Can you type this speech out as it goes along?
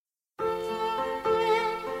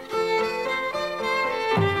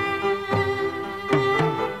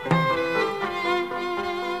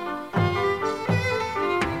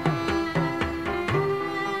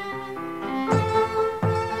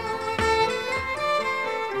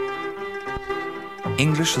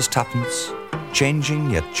English as tuppence, changing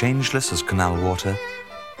yet changeless as canal water,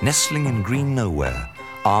 nestling in green nowhere,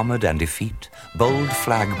 armoured and effete, bold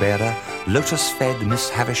flag-bearer, lotus-fed Miss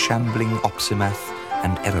Havishambling Oxymath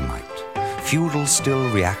and Eremite, feudal still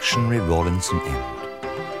reactionary Rawlinson End.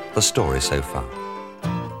 The story so far.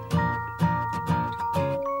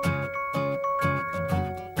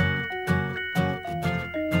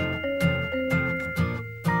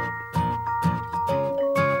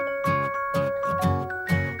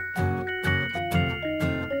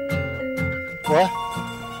 What?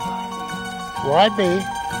 Why me?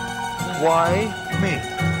 Why me?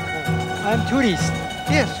 I'm tourist.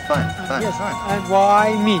 Yes, fine, Yes, fine. and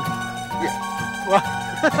why me? Yeah.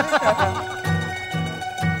 Why?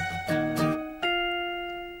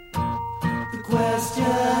 The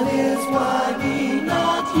question is why me,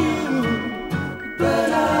 not you, but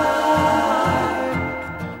I.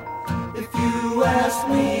 If you ask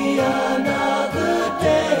me another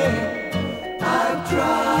day, I've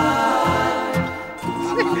tried.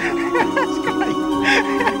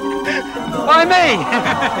 Why me?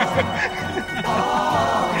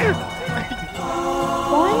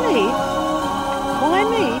 Why me? Why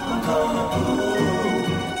me?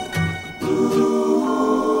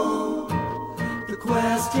 The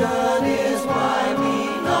question is why me,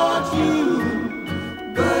 not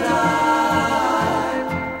you, but I.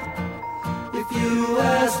 If you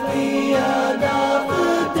ask me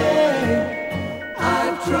another day,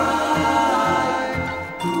 I've tried.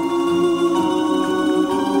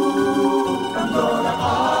 I'm gonna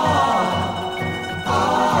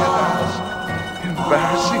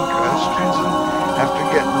Embarrassing questions and have to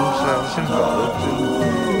get themselves involved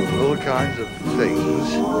in all kinds of things.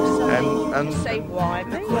 And Say why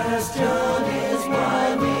me? question is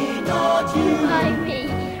why me, not you, Why me?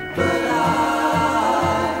 but I.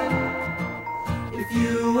 If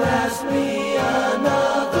you ask me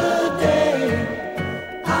another day,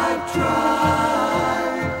 I've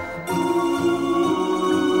tried.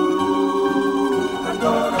 I'm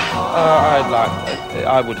gonna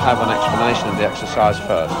I would have an explanation of the exercise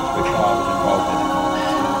first before I was involved in it.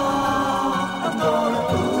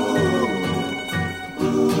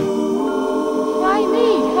 Why me?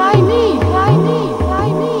 Why me? Why me? Why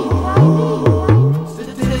me? Why me?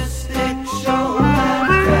 Statistics show that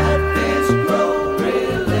catfish grow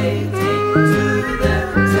relating to their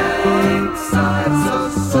tank size.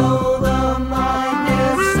 So the mind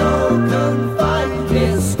is so confined,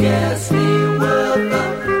 it's scarcely worth a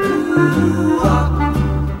ooh-ah.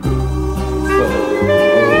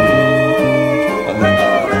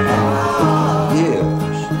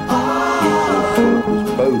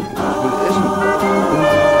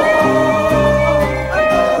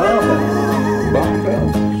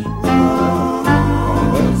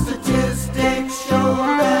 Statistics show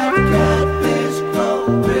that catfish grow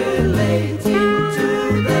relating to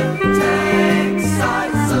their tank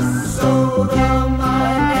size. So the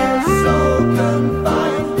mind is so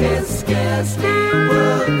confined, it's scarcely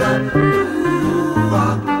worth a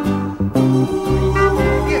ooh-ah.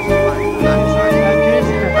 yes, fine.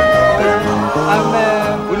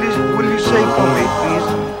 Will you say for me, please,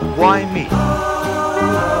 why me?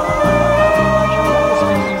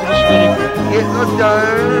 Yeah, no,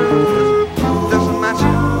 doesn't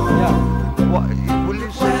matter. Yeah. What, will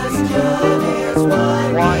you say please,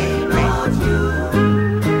 why me?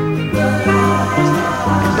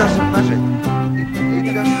 It doesn't matter.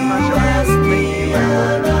 It doesn't matter. Me,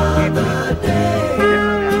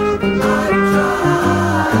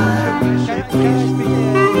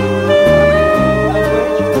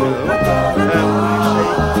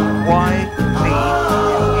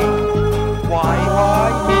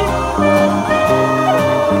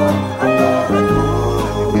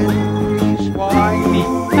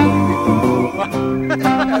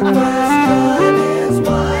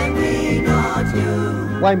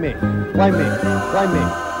 Why me? Why me? Why me?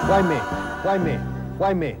 Why me? Why me?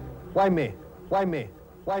 Why me? Why me? Why me?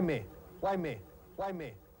 Why me? Why me? Why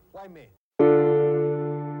me? Why me?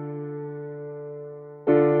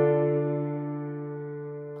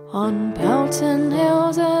 On Pelton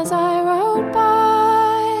Hills as I rode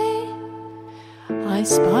by, I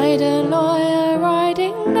spied a lawyer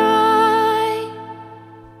riding nigh.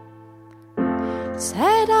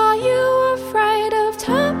 Said, are you afraid of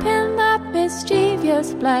Turpin, that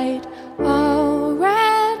mischievous blade? Oh,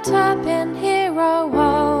 Red Turpin, hero,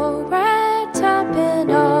 oh, Red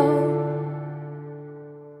Turpin, oh.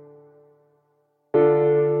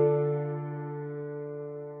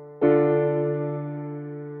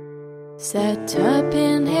 Said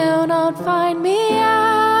Turpin, he'll not find me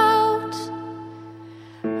out.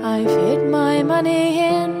 I've hid my money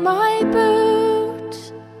in my boot.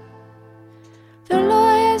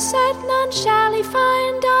 said, none shall he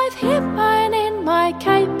find. I've hid mine in my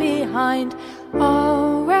cape behind.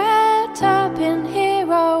 Oh, Red Turpin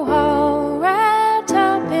hero, oh, Red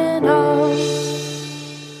Turpin, oh.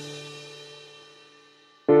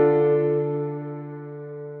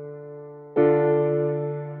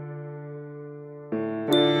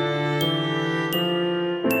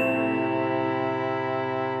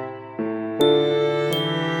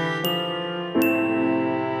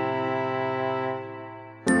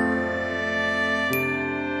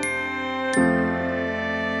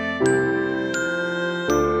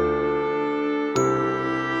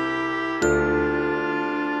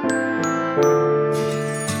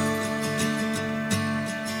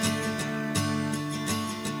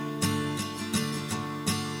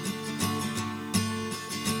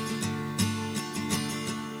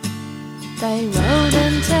 They rode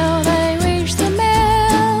until they reached the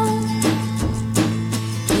mill.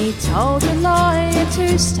 He told the lawyer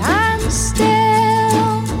to stand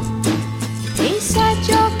still. He said,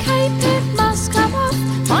 your cape, it must come off.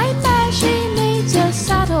 My mare, she needs a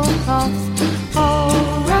saddle cloth.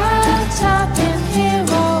 Oh, Red Turpin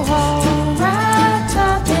hero, oh, Red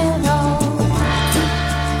Turpin, oh.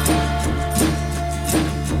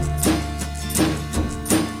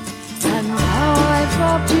 And now I've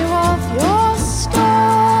robbed you of your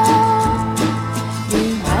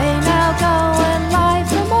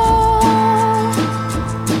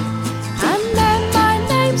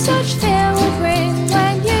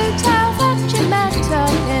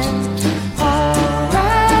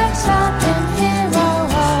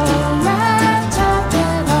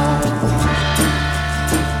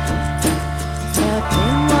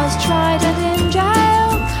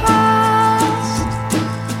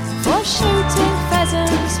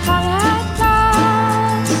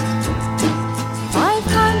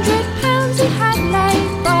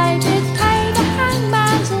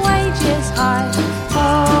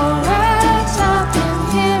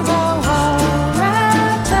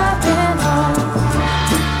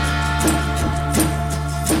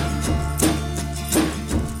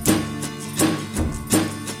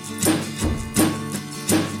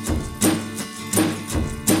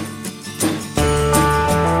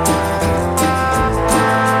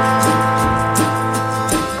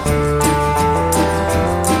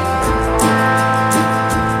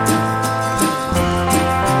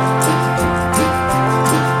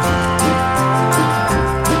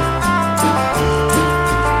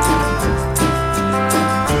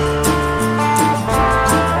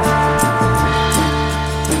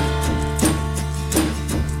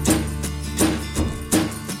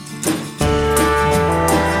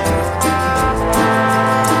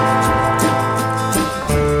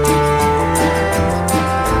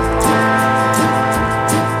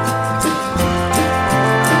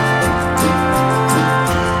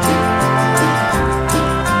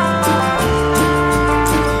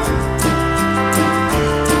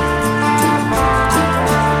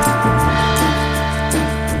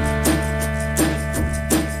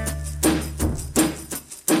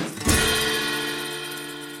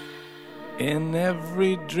In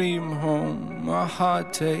every dream home a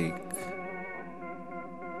heartache,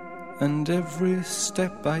 and every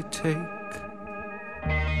step I take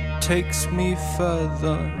takes me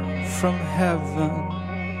further from heaven.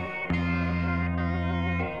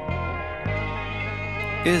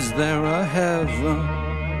 Is there a heaven?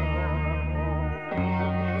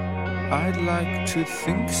 I'd like to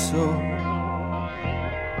think so.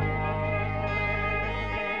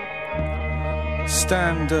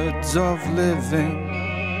 Standards of living,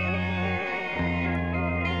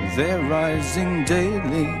 they're rising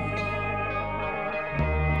daily,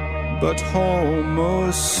 but home,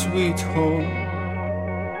 oh sweet home,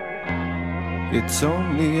 it's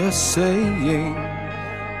only a saying.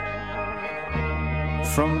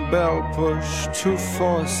 From Bell Push to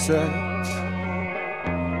Fawcett,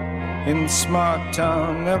 in smart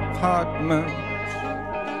town apartments,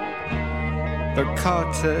 the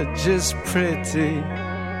cottage is pretty,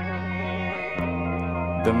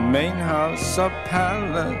 the main house a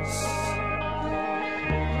palace,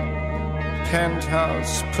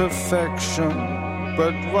 penthouse perfection.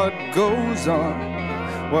 But what goes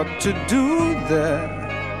on, what to do there,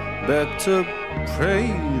 better pray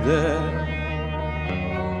there.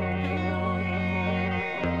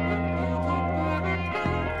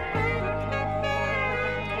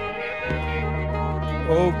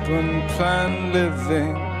 Open plan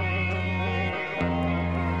living,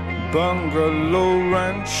 bungalow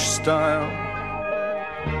ranch style,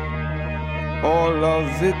 all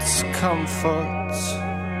of its comforts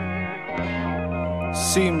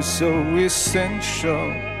seem so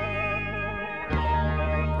essential.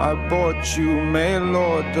 I bought you mail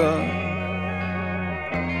order,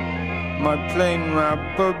 my plain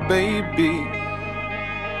wrapper baby.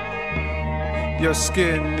 Your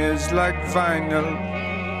skin is like vinyl,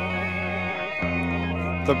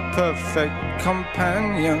 the perfect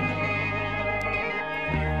companion.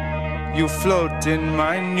 You float in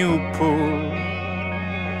my new pool,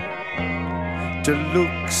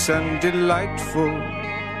 deluxe and delightful,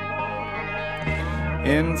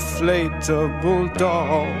 inflatable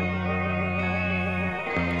doll.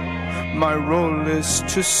 My role is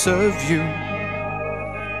to serve you,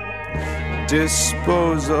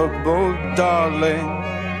 disposable darling.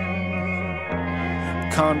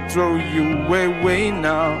 Can't throw you away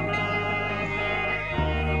now,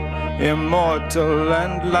 immortal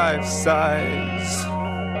and life-size.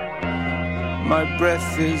 My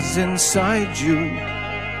breath is inside you,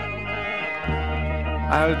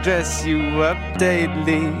 I'll dress you up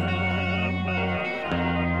daily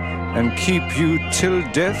and keep you till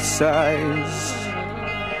death size.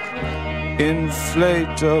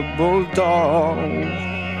 Inflatable doll,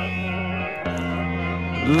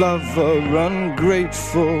 lover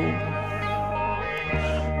ungrateful,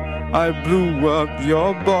 I blew up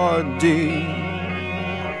your body,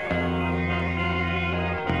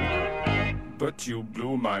 but you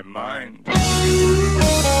blew my mind.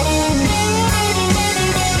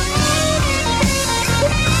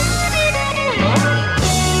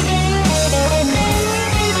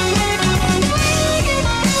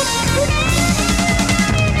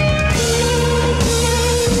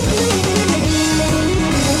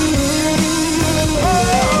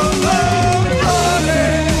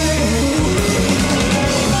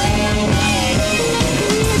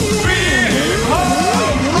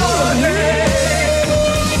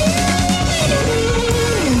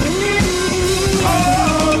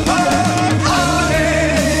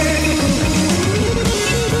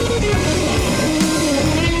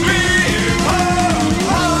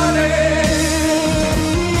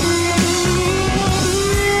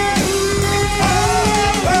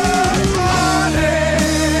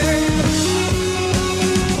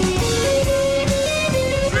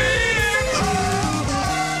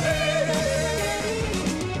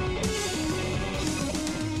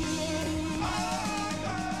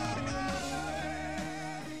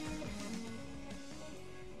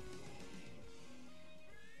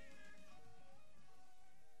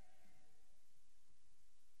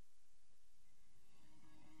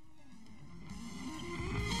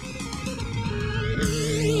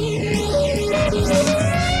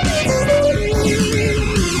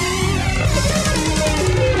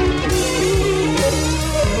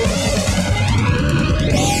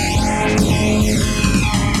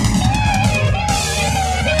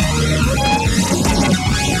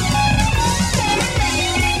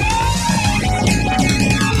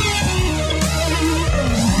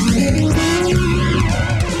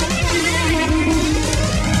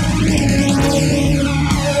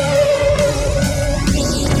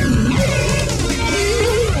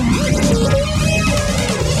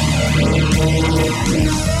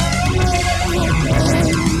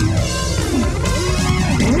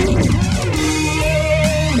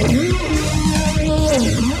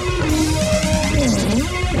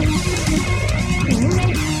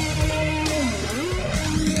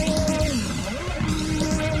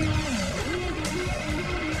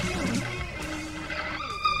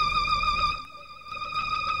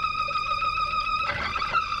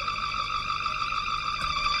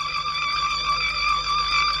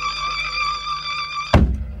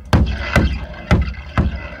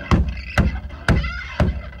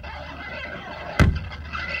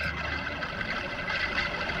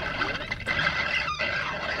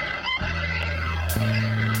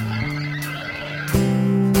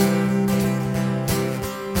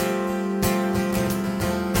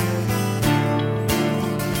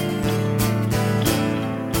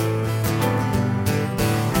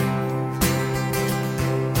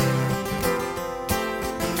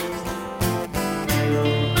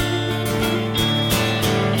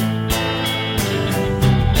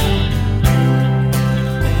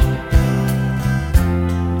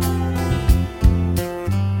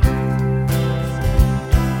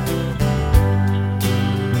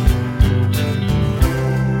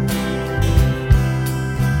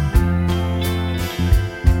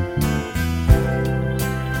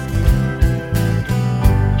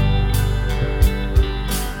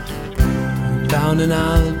 Down in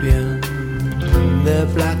Albion, they're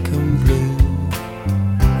black and blue,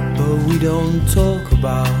 but we don't talk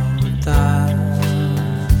about that.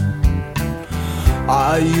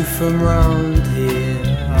 Are you from round here?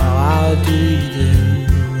 How do you do?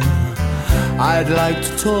 I'd like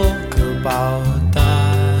to talk about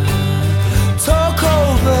that. Talk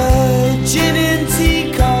over gin and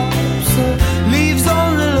teacups, leaves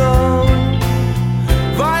on the lawn,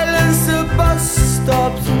 violence at bus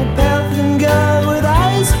stops, and a pale girl with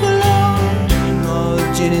eyes below. Oh,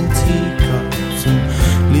 gin and teacups and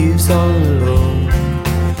leaves on the lawn,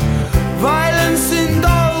 violence in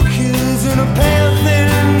doll queues, and a pale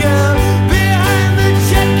thin girl behind the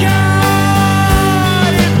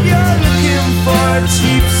checkout. If you're looking for a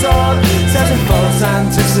cheap song, such a false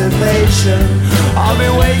anticipation, I'll be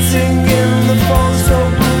waiting in the photo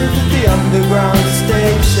booth at the underground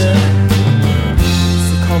station.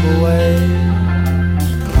 So come away,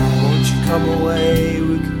 won't you come away?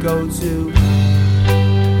 We could go to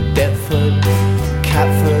Deptford,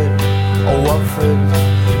 Catford, or Watford,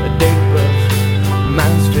 Digbeth,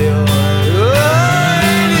 Mansfield,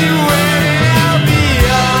 anywhere out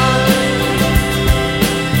beyond,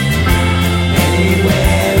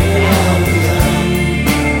 anywhere out beyond,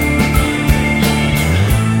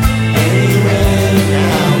 anywhere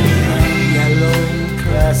out beyond. Yellow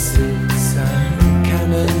classics and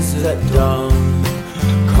cannons at dawn,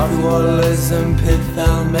 Codwallers and pith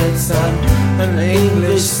helmets and an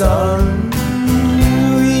English sun.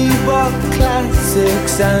 Reebok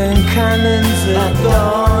classics and cannons at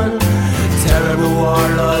dawn, terrible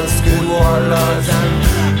warlords, good warlords, and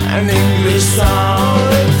an English song.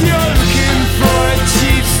 If you're looking for a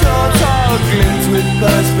cheap sort of glint with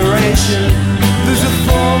perspiration, there's a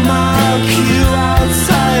 4-mile queue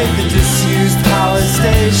outside the disused power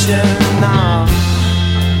station. Now,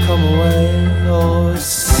 come away, or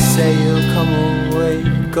say you'll come away,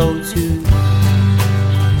 go to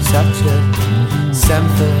Satchel,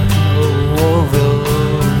 Stamford, Warville,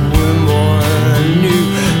 Wimborne,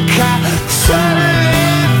 Newcastle.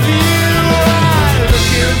 If you are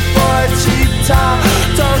looking for a cheap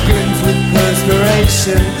tokens with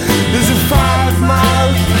perspiration, there's a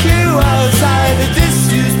 5-mile queue outside the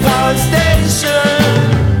disused power station.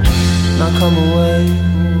 Now come away,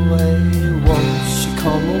 away, won't you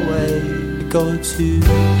come away? Go to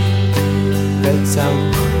Bedtown,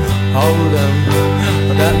 Oldham,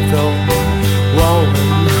 Deptford,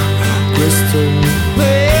 Waltham, Bristol,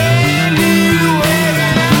 anywhere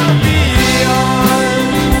out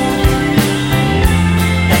beyond,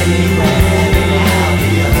 anywhere out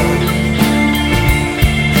beyond,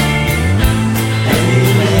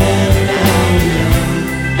 anywhere out beyond,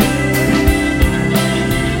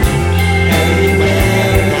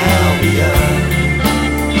 anywhere out beyond.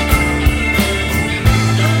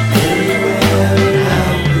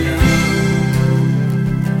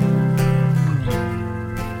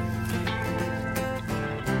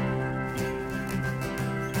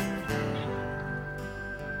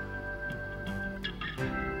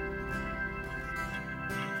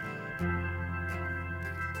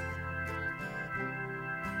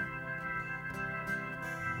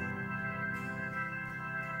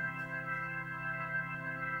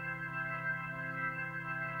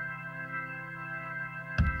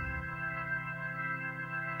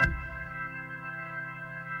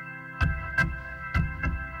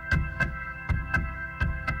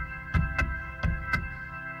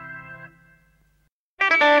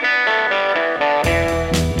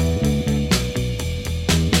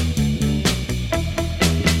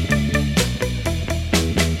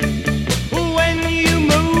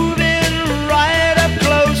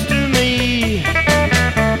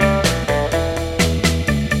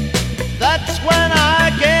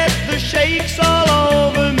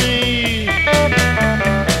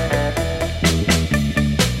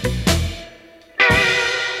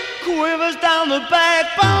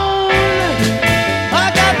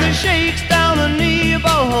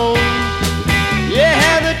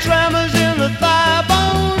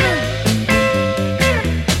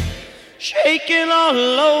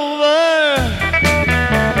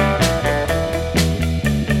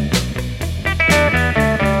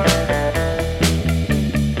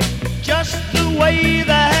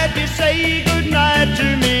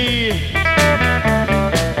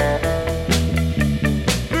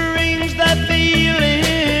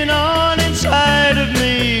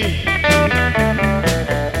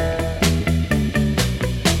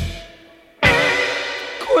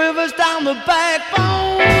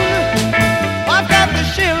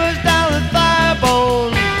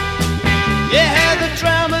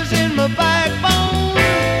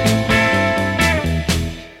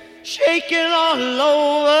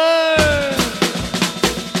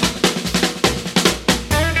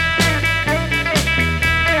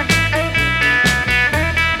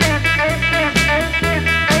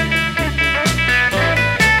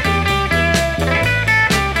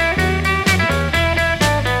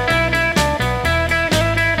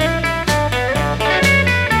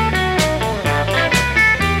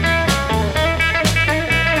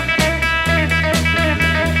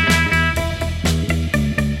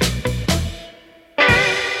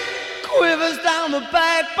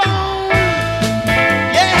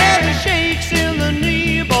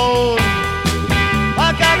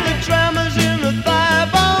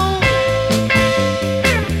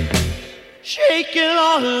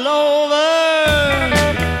 all over.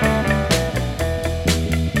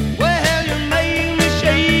 Well, you make me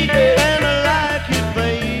shake it and I like it,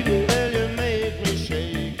 baby. Well, you make me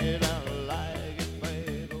shake it and I like it,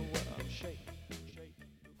 baby. Well, shake, shake.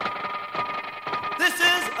 This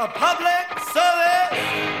is a public service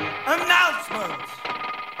announcement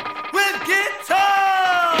with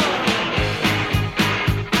guitar.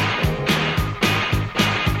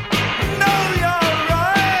 Know your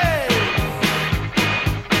rights.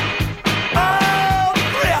 All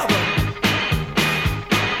three of them.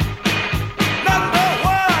 Number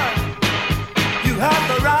one, you have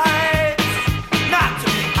the right not to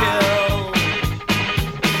be killed.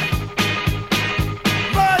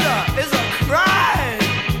 Murder is a crime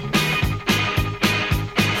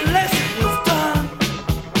unless it was done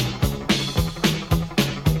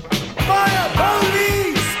by a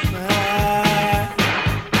policeman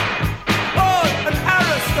or an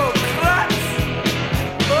aristocrat.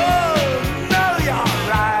 Oh, know your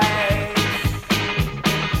rights.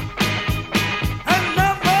 And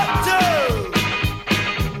number two,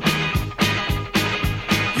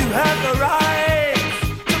 you have the right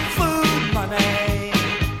to food money,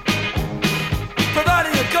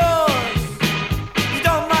 providing of course you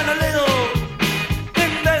don't mind a little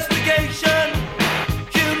investigation,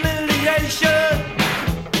 humiliation,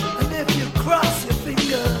 and if you cross your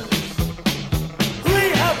fingers,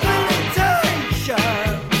 rehabilitation.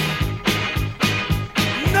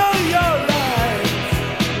 Know your rights.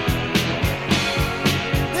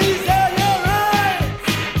 These are your rights.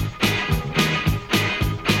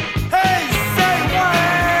 Hey, say what?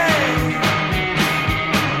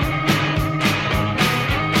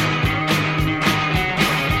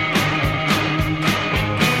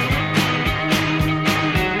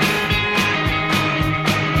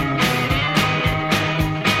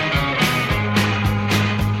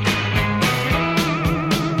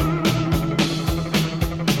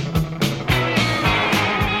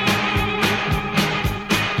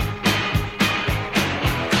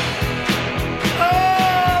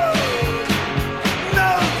 Oh,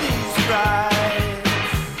 know these rights.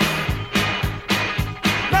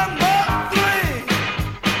 Number three,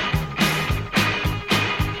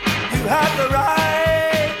 you have the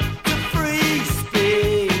right to free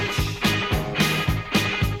speech,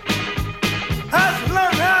 as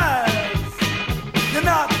long as you're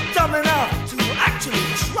not dumb enough to actually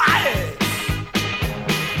try it.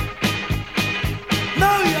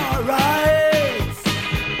 Know your rights.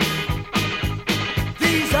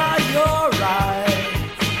 These are your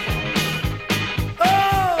rights.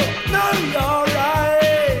 Oh, know your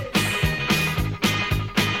rights.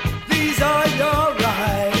 These are your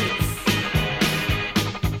rights.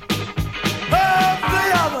 Oh,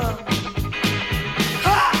 three of them.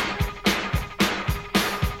 Ha!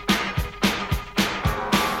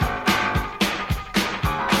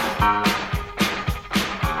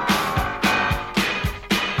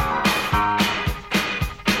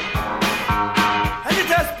 And it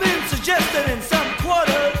has been suggested in some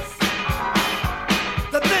quarters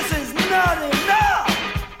that this is not enough.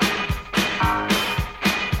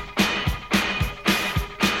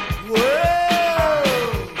 Whoa!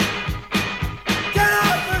 Get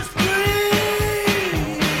off the street!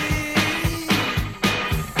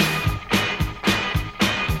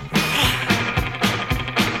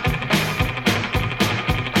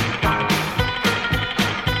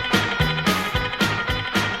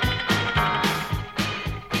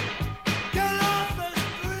 Get off the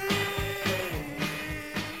street!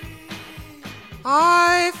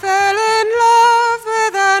 I fell in love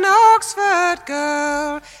with an Oxford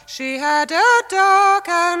girl. She had a dark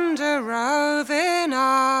and a roving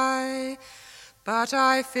eye. But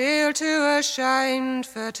I feel too ashamed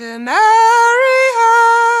for to marry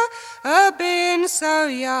her, being so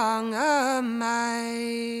young a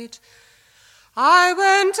maid. I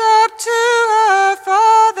went up to her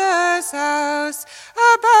father's house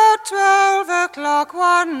about 12 o'clock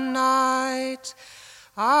one night,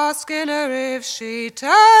 asking her if she'd take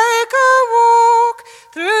a walk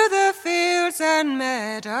through the fields and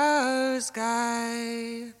meadows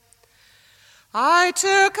gay. I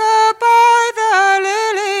took her by the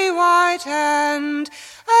lily white hand,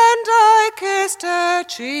 and I kissed her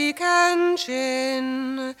cheek and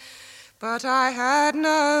chin, but I had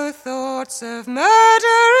no thoughts of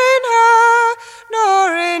murdering her,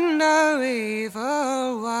 nor in no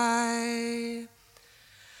evil way.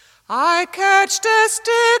 I catched a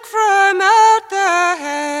stick from out the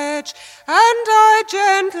hedge, and I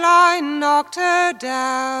gently knocked her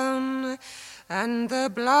down, and the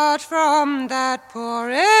blood from that poor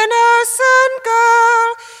innocent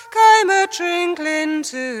girl came a-trinkling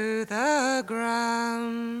to the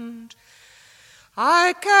ground.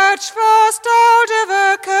 I catch fast hold of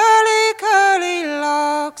her curly, curly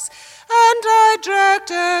locks, and I dragged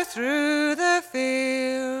her through the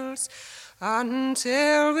fields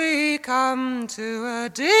until we come to a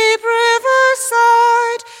deep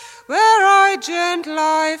riverside where I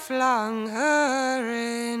gently flung her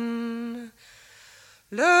in.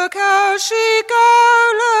 Look how she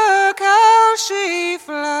goes, look how she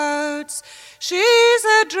floats, she's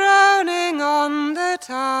a-drowning on the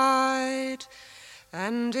tide.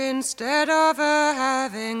 And instead of her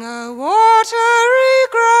having a watery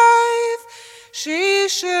grave, she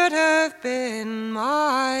should have been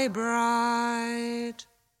my bride.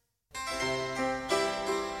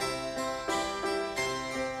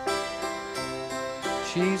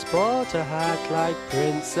 She's bought a hat like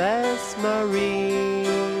Princess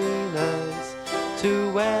Marina's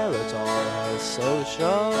to wear at all her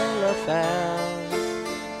social affairs.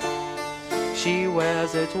 She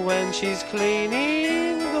wears it when she's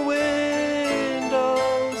cleaning the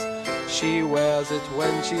windows. She wears it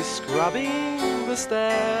when she's scrubbing the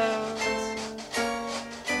stairs.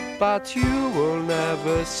 But you will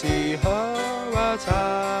never see her at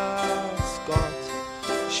Ascot.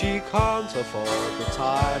 She can't afford the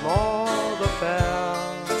time or the fare.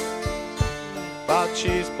 But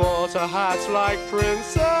she's bought a hat like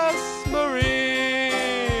Princess Marina's,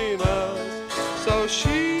 so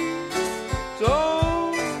she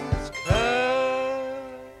don't care.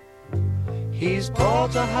 He's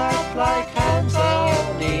bought a hat like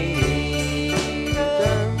Anthony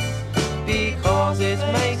Eden because it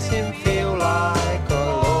makes him feel like a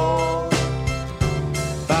lord.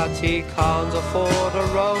 But he can't afford a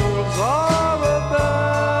Rolls or a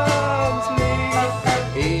Bentley.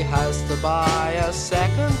 He has to buy a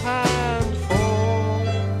second-hand Ford.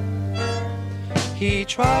 He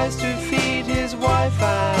tries to feed his wife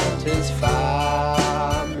and his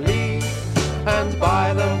family and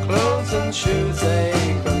buy them clothes and shoes they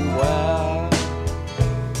can wear.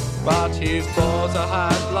 But he's bought a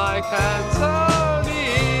hat like Anthony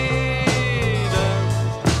Eden,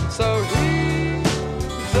 so he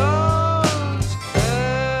don't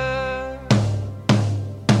care.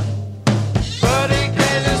 But he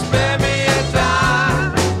can't spare me a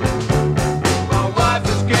dime. My wife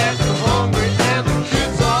is getting hungry and the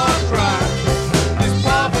kids are crying. This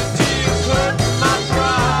poverty is hurting my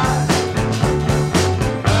pride.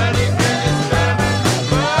 But he can't spare me,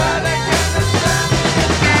 but he can't spare me a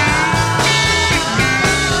dime.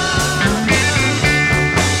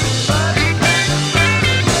 But he can't spare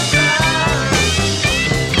me a dime.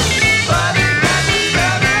 But he can't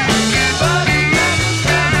spare me, but he can't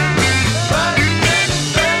spare me, but he can't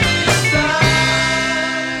spare me a dime.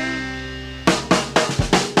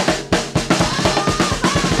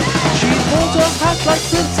 She bought a hat like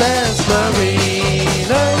Princess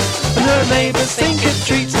Marina, and her neighbors think it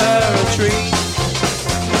treats her a treat.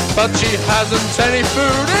 But she hasn't any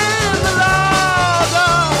food in the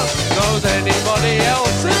larder, knows anybody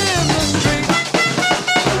else in the street.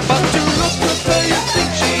 But to look at her you'd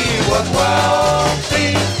think she was wealthy,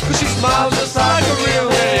 'cause she smiles just like a real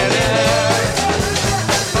millionaire.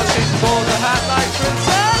 But she's bought a hat like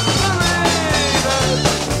Princess Marina,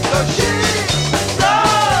 so she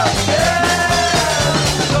does care.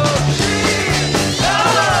 So she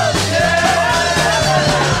does care.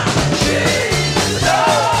 She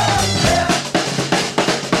does care.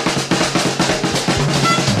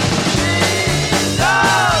 She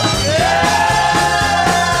does care.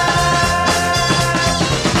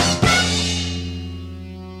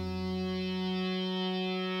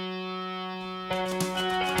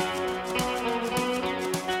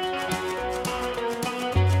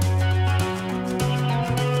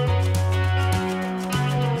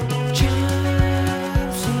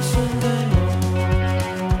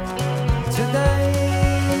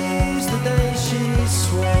 Today's the day she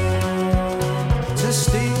swore to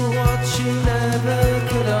steal what she never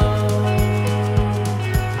could own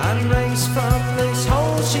and race from this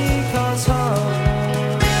hole she calls home.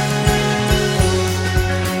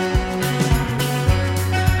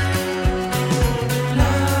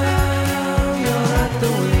 Now you're at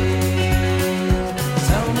the wheel.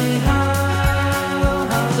 Tell me how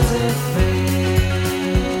does it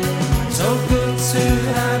feel? So good to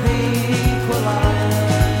have equalized,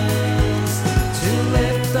 to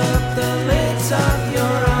lift up the lids of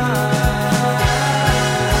your eyes.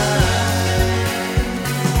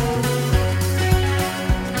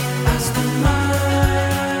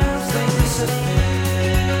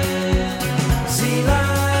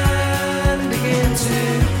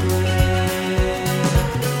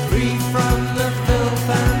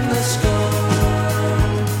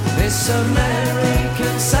 This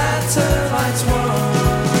American satellite's one.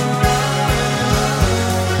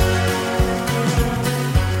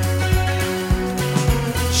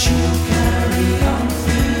 She'll carry on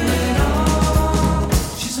through it all.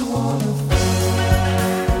 She's a waterfall.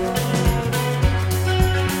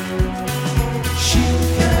 She'll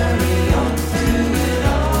carry on through it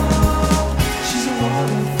all. She's a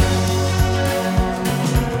waterfall.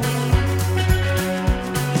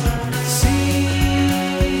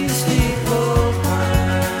 Seas people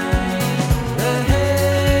pine, the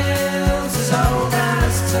hills as old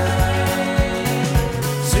as time,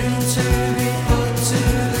 soon to be put to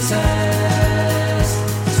the test,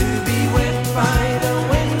 to be whipped by the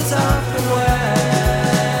winds of the west.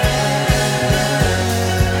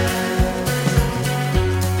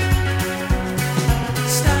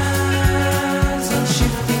 Stars on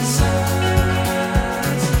shifting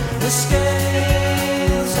sands, the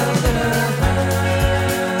scales held in her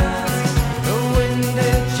hands, the wind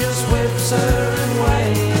it just whips her in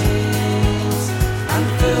waves and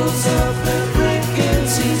fills up the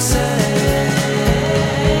brigantine sail.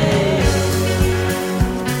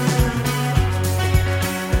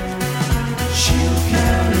 She'll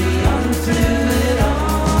carry on through it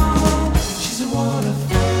all. She's a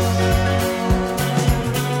waterfall.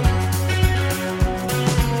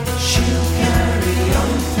 She'll carry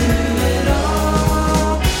on through it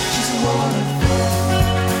all. She's a waterfall.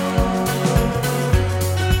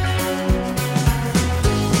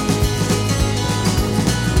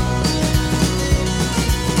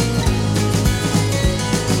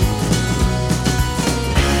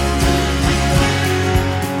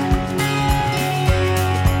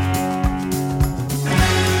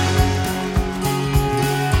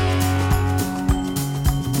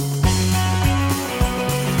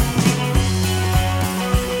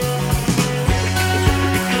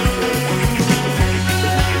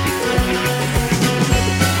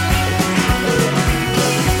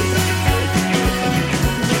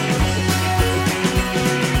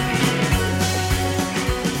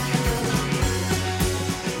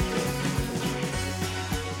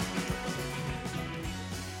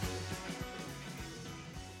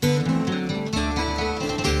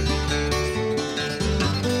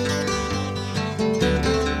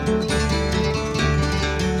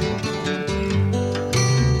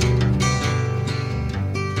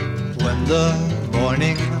 When the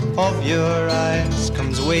morning of your eyes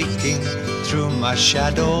comes waking through my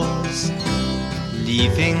shadows,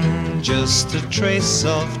 leaving just a trace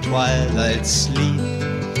of twilight sleep,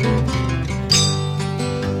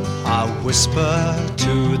 I whisper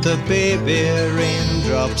to the baby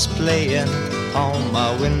raindrops playing on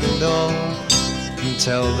my window and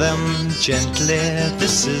tell them gently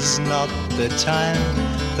this is not the time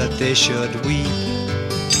that they should weep.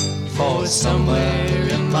 For somewhere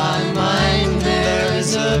in my mind there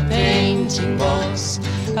is a painting box.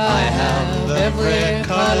 I have every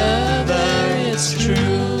color there, it's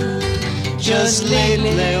true. Just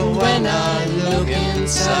lately when I look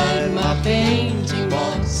inside my painting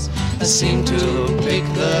box, I seem to pick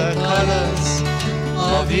the colors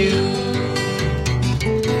of you.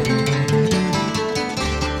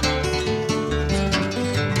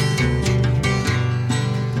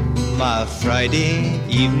 My Friday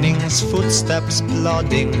evening's footsteps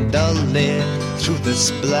plodding dully through this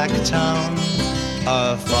black town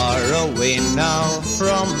are far away now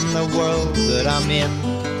from the world that I'm in.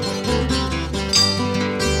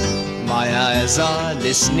 My eyes are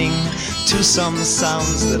listening to some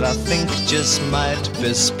sounds that I think just might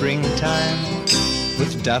be springtime.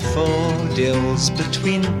 With daffodils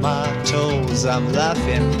between my toes, I'm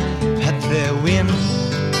laughing at the wind.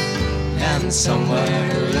 And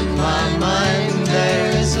somewhere in my mind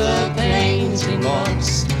there is a painting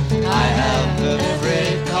box. I have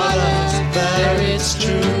every color there, it's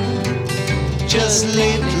true. Just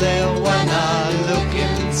lately when I look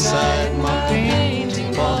inside my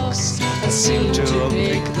painting box, I seem to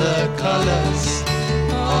pick the colors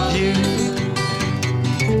of you.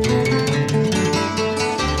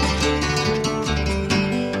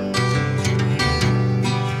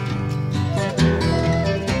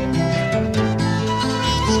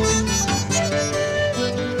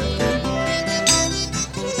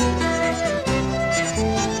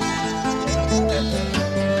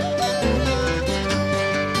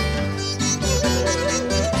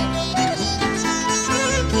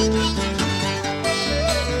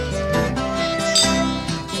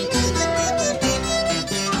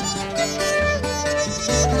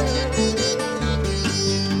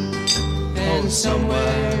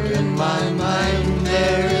 Somewhere in my mind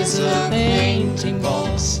there is a painting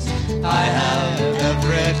box. I have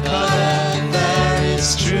every color there,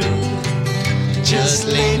 is true.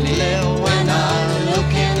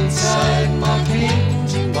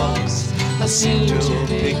 seem to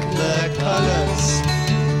pick the colors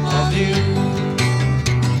of you.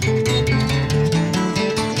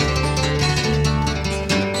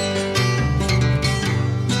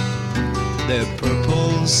 The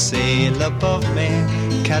purple sail above me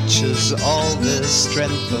catches all the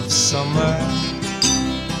strength of summer.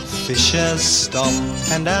 Fishers stop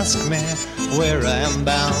and ask me where I am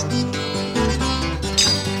bound.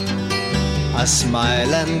 I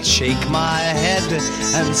smile and shake my head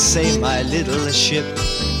and say my little ship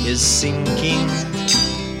is sinking.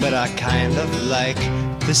 But I kind of like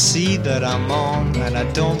the sea that I'm on, and I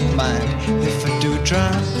don't mind if I do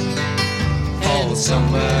drown. Oh,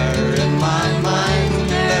 somewhere in my mind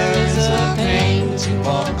there's a painting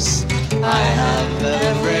box. I have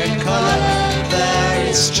every color there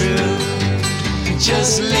is true.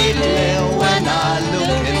 Just lately when I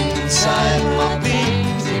look inside my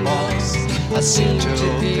painting box, I seem to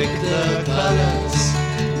pick the colors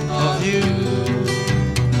of you.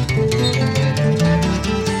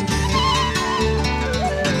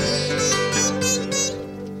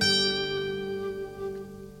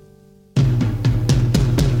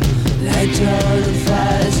 All the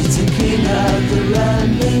fires, it's a king of the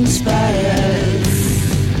running spires.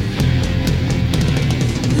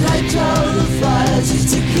 Light all the fires,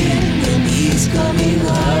 it's a king and he's coming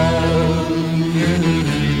home.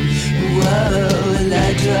 Whoa,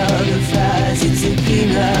 light all the fires, it's a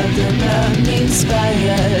king of the running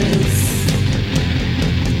spires.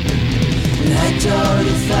 Light all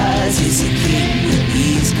the fires, it's a king and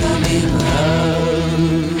he's coming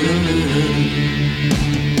home.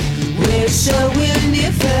 We're so windy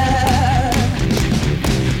fair,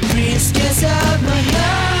 priestess of my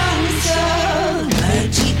young soul,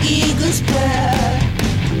 mighty eagles pair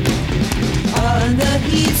on the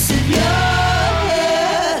heaps of your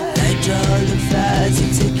hair. Light all the fires,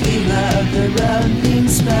 it's a king of the rolling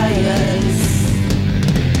spires.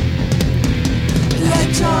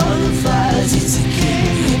 Light all the fires, it's a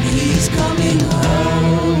king and he's coming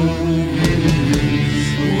home.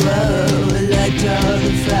 Whoa, light all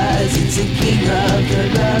the fires, it's a king of the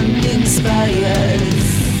running spires.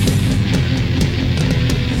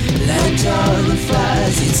 Light all the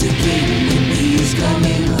fires, it's a king and he's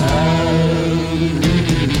coming home.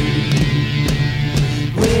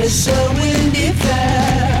 We're so windy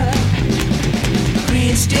fair,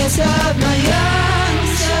 priestess of my young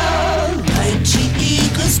soul, mighty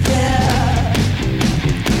eagles pair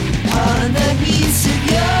on the heaths of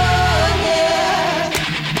your hair.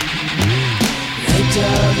 Light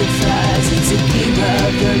all the fires, it's a king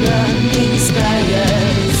of the running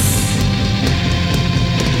spires.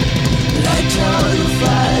 Light all the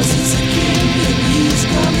fires, it's a king and he's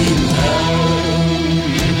coming home.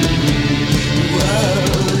 Whoa,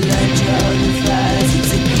 light all the fires,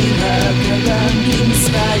 it's a king of the running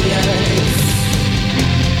spires.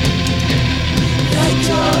 Light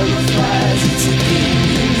all the fires, it's a king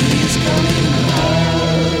and he's coming home.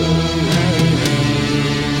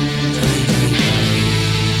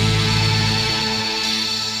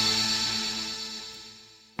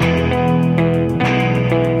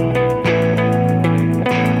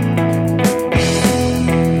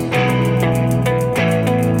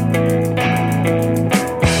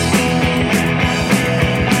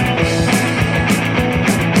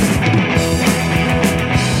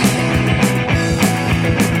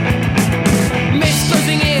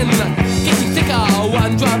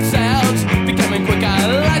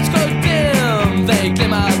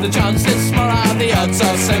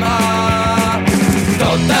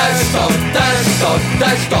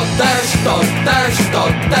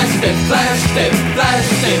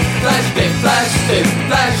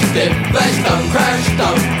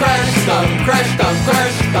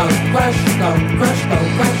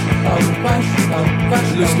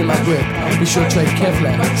 Loosening my grip, be sure tread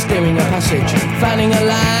carefully, steering a passage, fanning a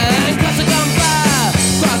line, cross a gunfire,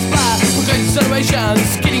 cross fire, for great acceleration,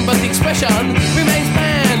 skidding but the expression remains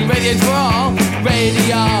man, radiate for all,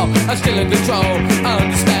 radio, I'm still in control,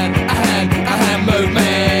 understand, a hand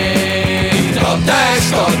movement. Dot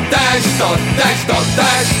dash, dot dash, dot dash, dot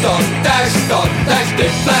dash, dot dash, dot dash,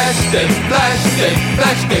 dip flash, dip flash, dip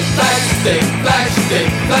flash, dip flash, dip flash, dip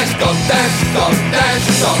flash, dot dash, dot dash,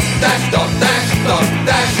 dot dash, dot dash, dot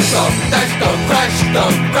dash, dot dash, don't crash,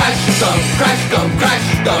 don't crash, don't crash, don't crash,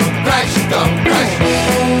 don't crash, don't crash.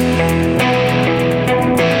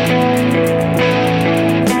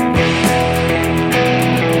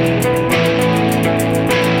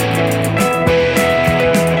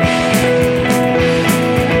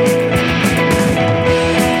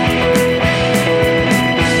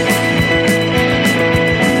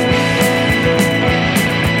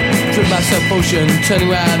 a potion, turning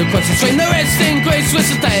round across the stream. The resting grace will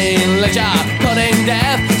sustain leisure, putting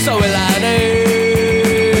death, so will I do.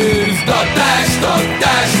 Stop dash, stop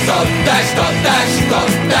dash, stop dash, stop dash, stop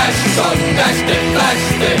dash, stop dash, dip flash,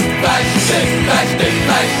 dip flash, dip flash, dip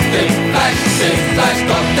flash, dip flash, dip flash,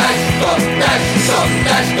 stop dash, stop dash, stop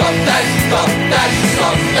dash, stop dash, stop dash,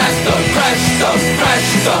 stop dash, stop crash, stop crash,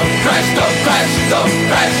 stop crash, stop crash, stop crash, stop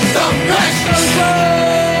crash, stop crash.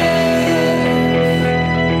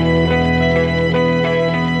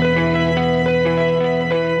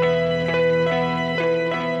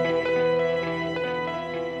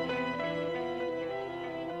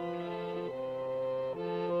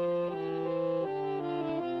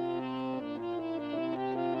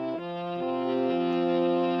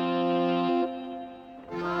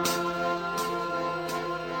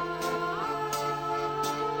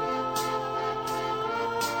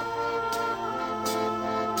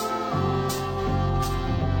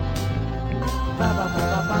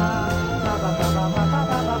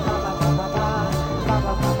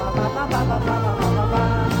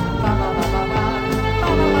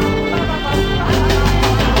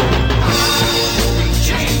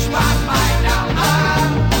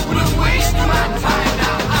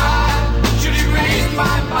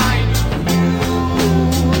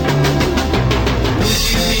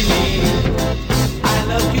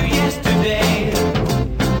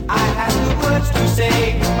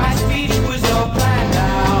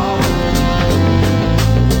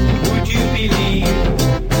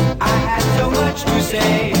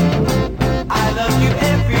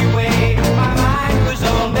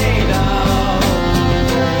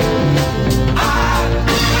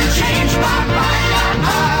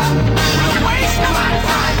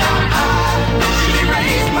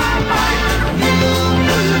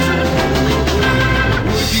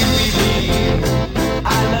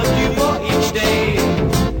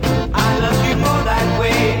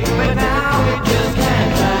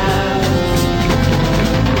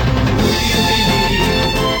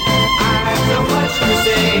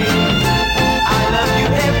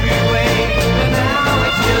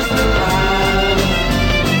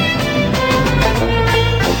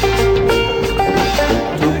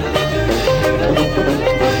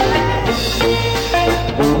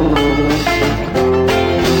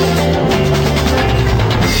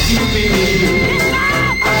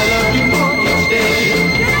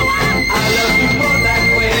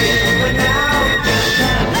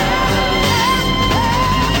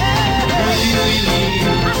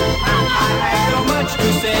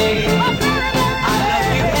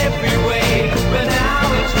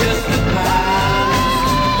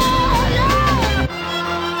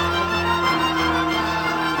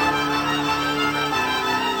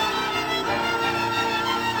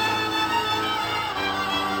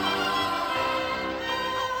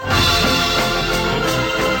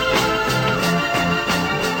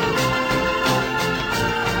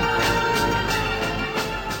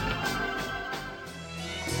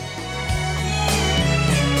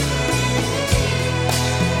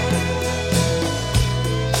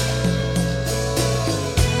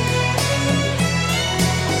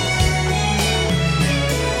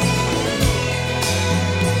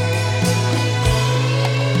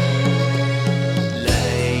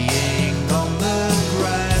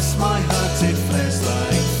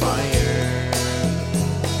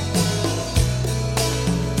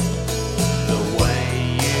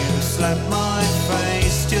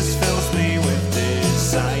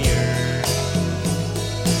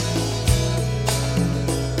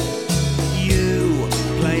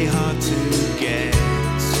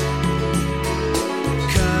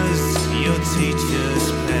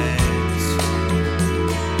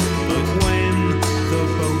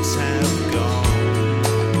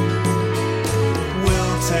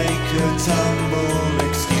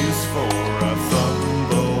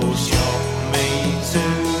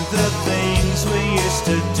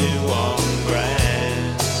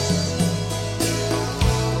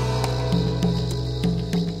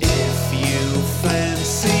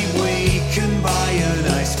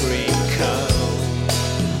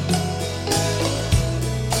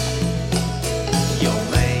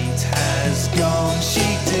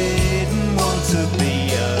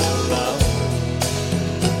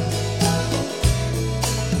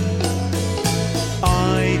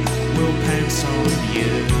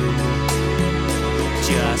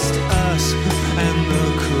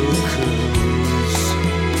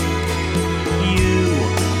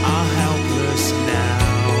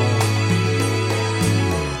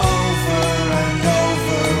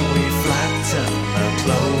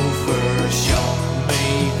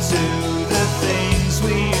 To the things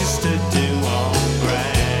we used to do on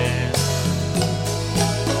grass.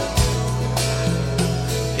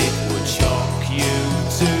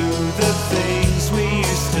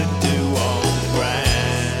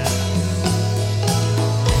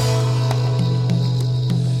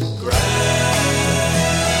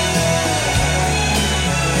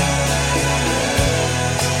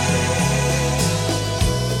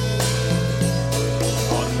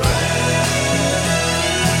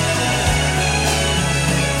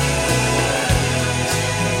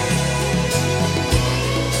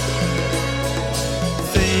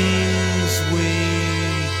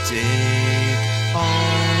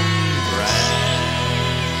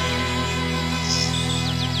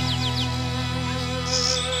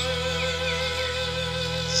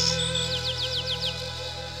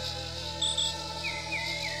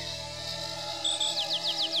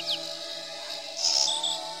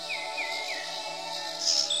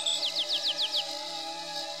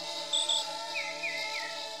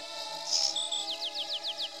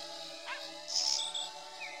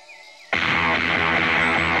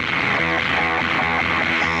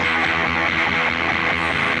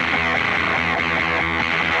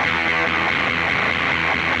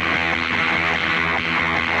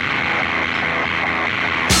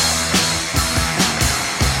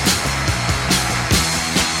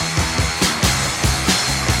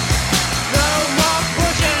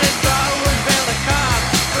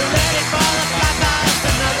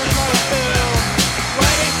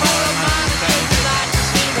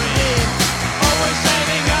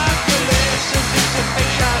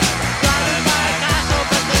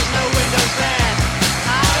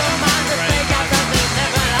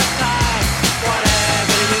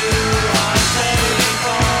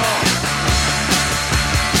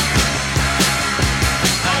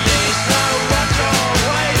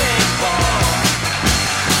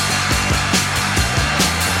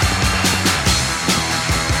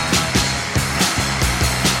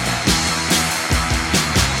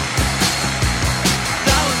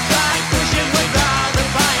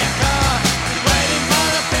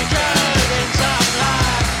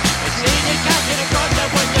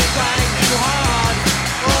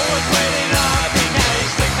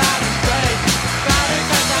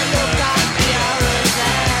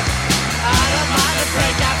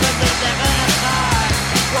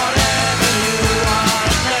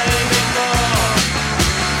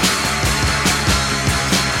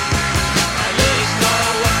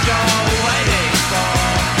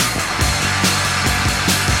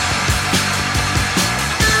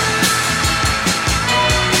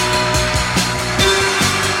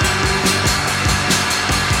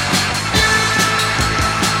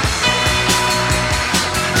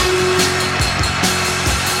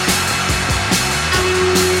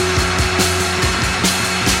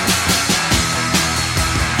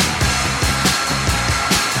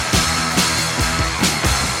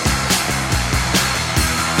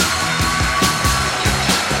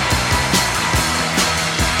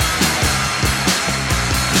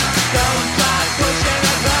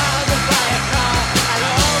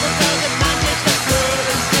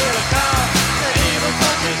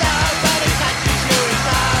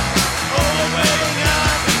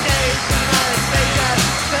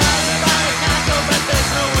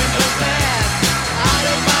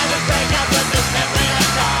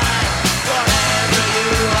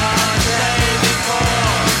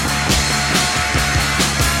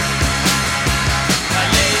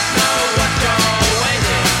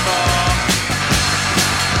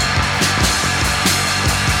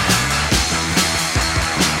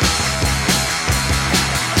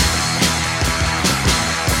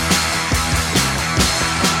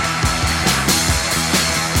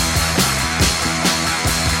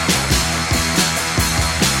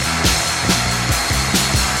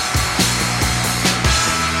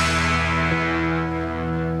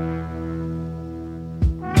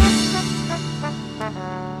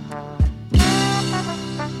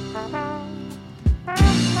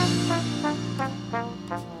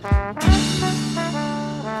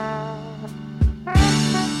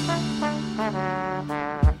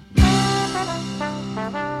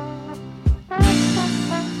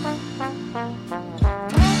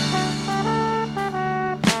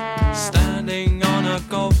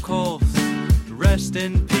 dressed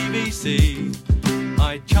in PVC.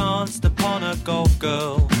 I chanced upon a golf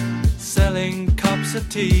girl selling cups of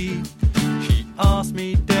tea. She asked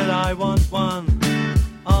me did I want one,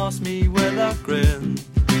 asked me with a grin.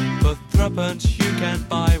 For threepence you can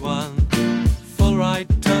buy one, full right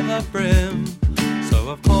to the brim. So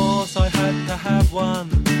of course I had to have one,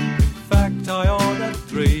 in fact I ordered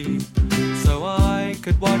 3. So I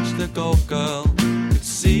could watch the golf girl, could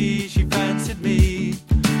see she fancied me.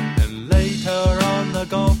 And later on the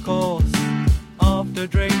golf course, after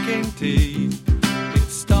drinking tea, it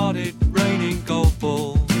started raining golf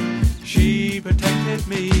balls. She protected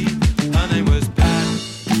me, her name was Pat.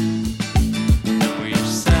 We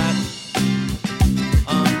sat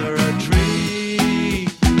under a tree,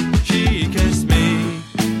 she kissed me.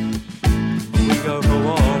 We go for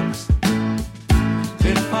walks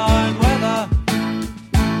in fine weather,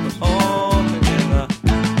 all together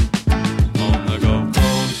on the golf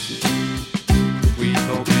course. We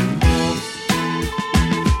talk in walks.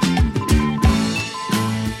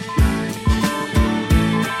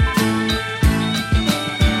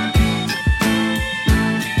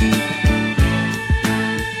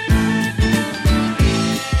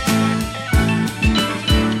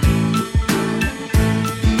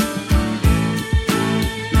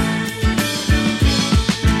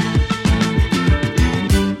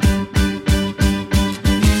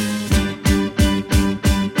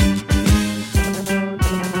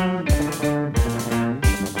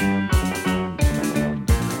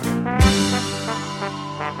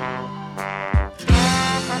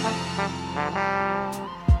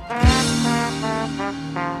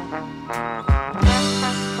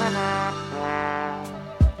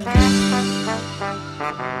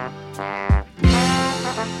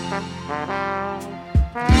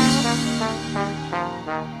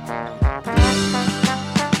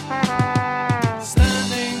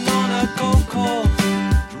 Standing on a golf course,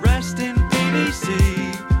 dressed in PVC,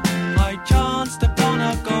 I chanced upon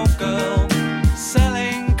a golf girl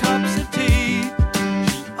selling cups of tea.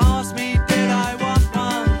 She asked me did I want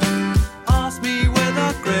one, asked me with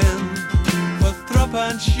a grin. For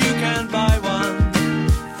threepence you can buy one,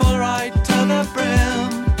 full right to the brim.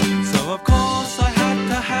 So of course I had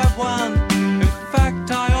to have one, in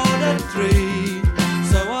fact I ordered 3.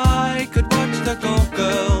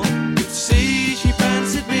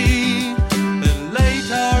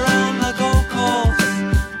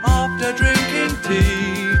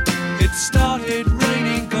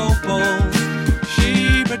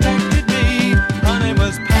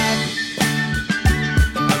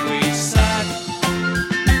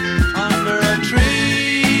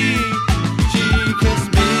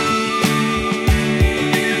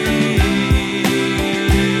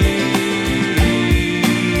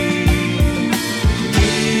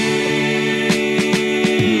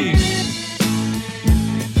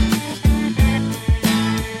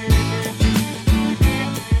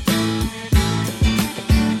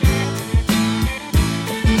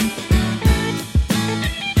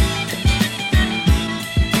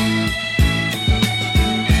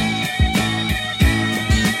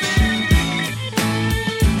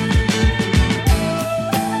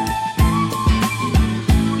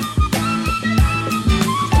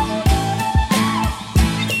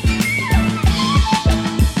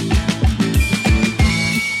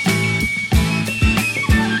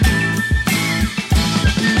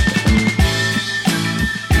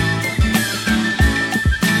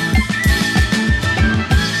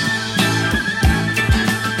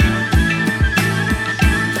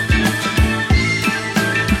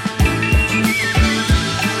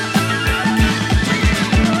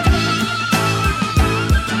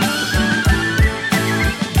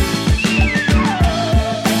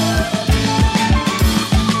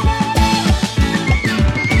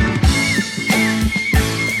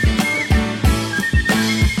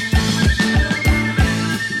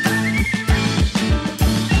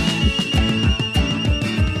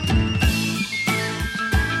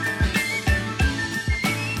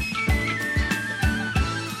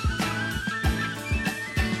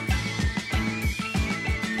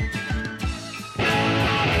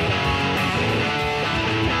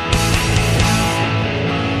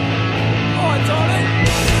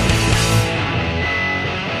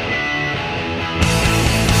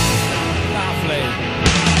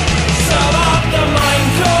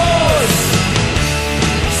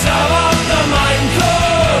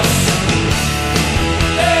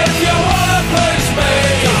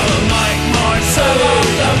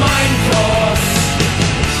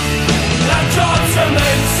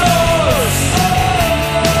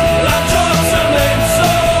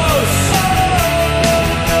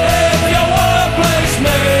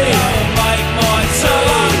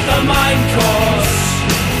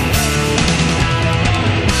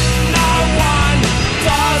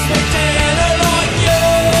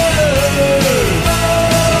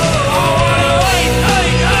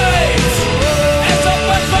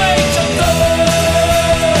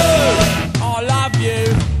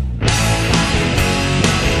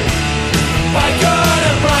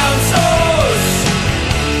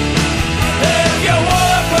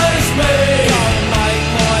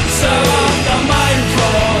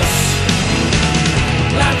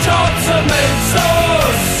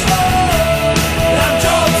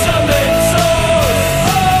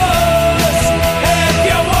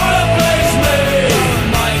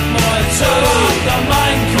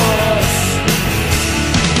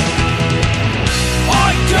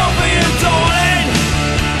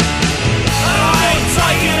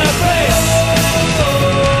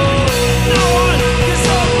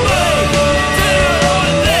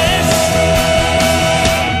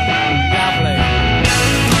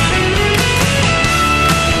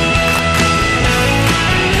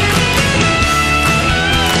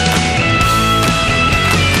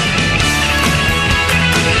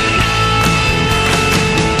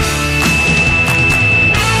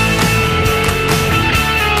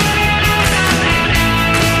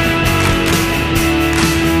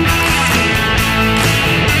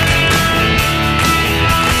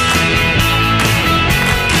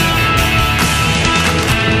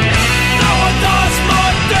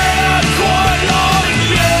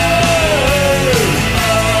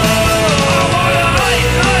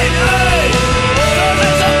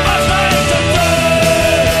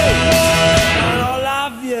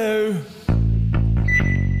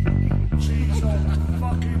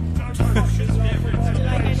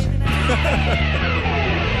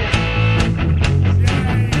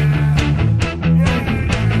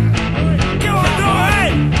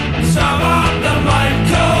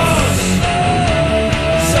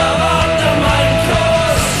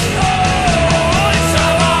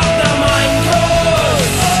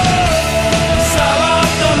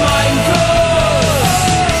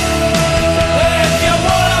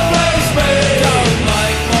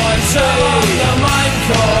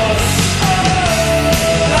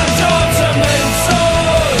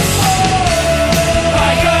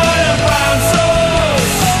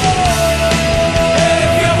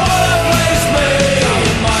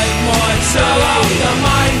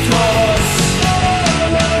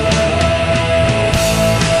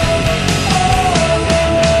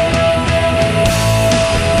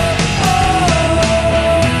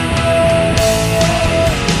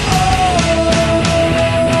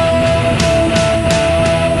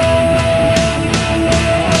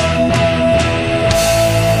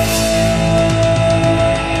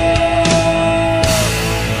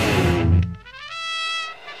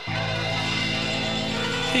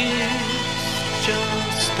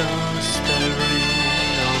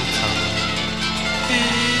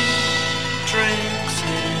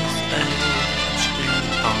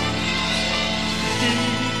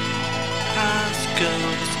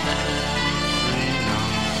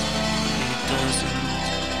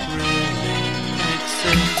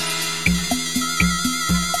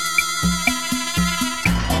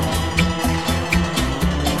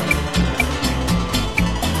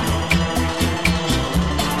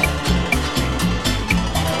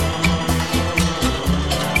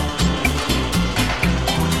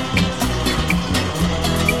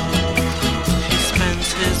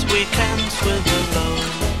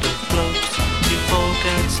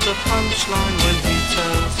 a punchline when he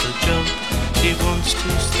tells a joke. He wants to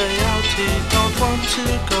stay out, he don't want to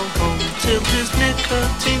go home till his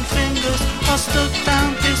nicotine fingers are stuck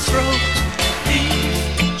down his throat.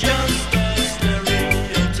 He's just a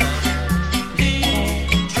stereotype. He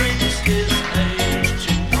drinks his age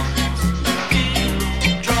in pints. He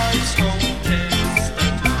drives home pissed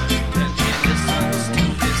at night and he listens to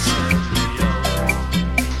his stereo.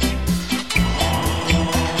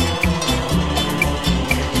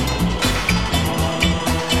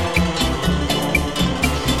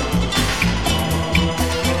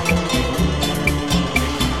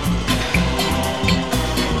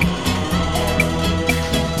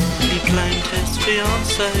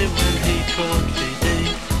 Fiancé when he could be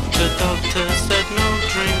deep. The doctor said no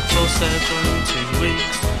drink for 17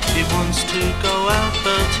 weeks. He wants to go out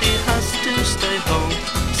but he has to stay home,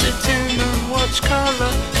 sit in and watch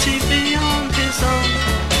colour TV on his own.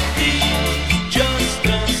 He's just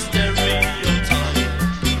a stereotype.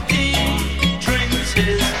 He drinks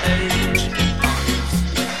his age in pints.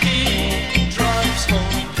 He drives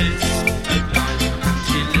home pissed at night and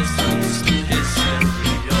he listens to his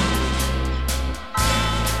stereo.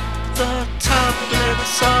 The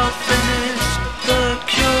tablets are finished, the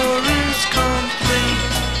cure is complete.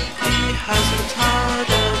 He hasn't had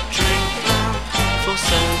a drink now for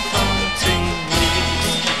 17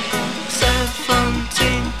 weeks.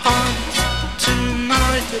 17 pints,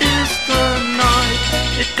 tonight is the night.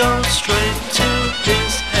 It goes straight to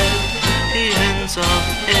his head, he ends up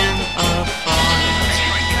in a fight.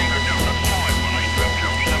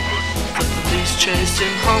 The police chase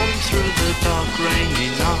him home through the dark rainy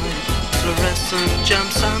night. Fluorescent jam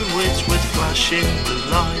sandwich with flashing blue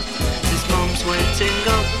light. His mum's waiting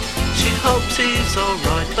up, she hopes he's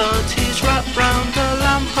alright, but he's wrapped round a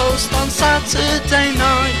lamppost on Saturday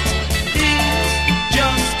night. He's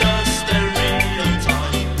just a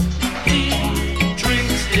stereotype. He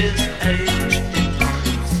drinks his age in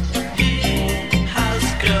pints. He has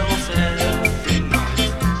girls every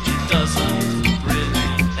night. He doesn't really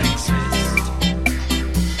exist.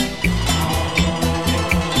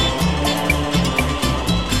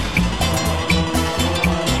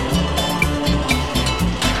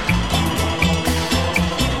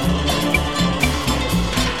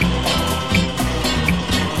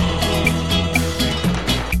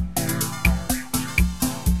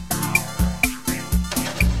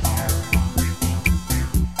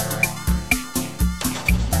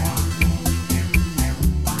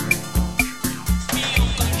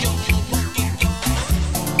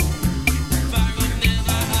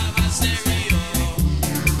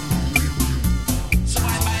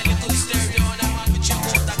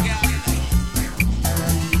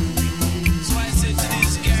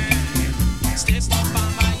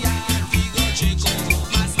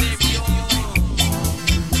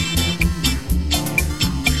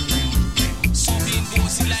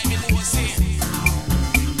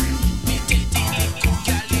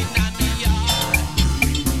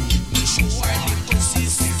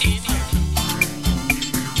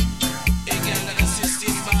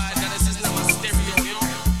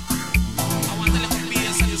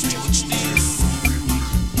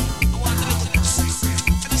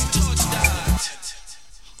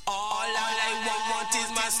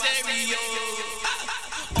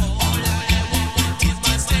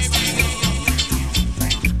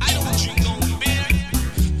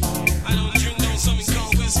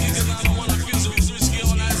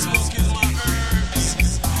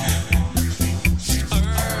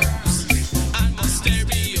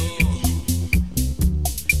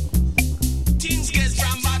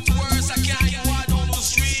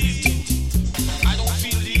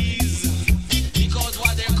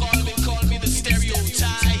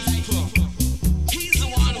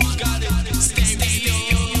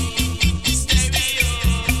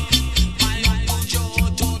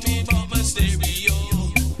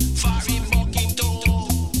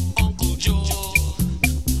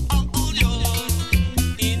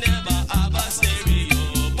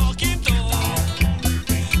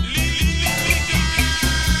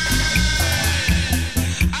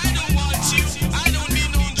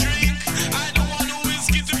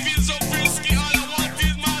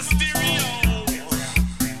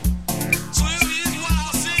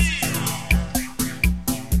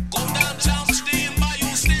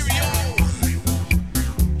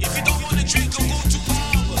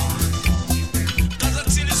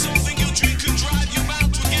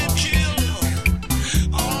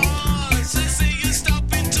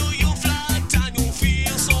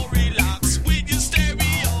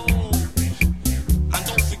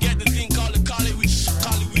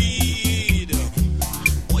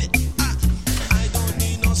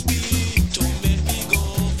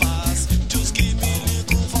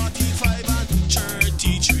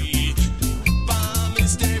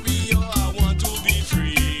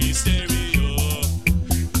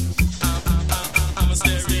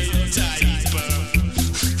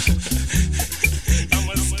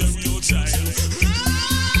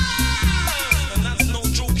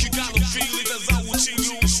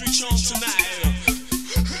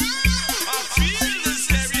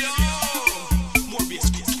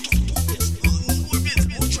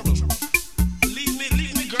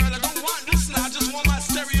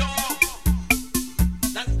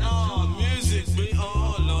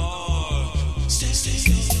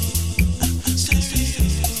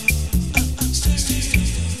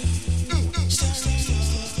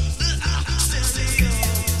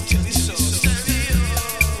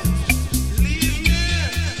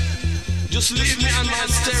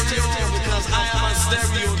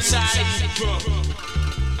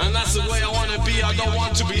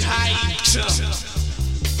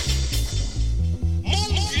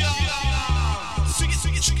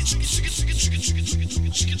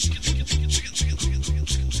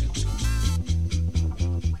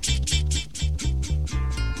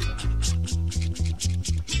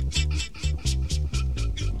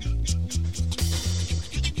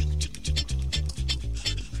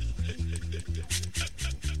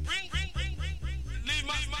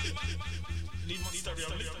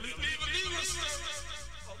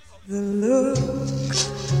 The look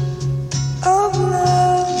of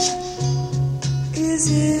love is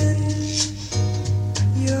in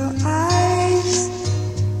your eyes.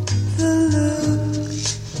 The look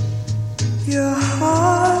your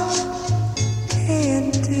heart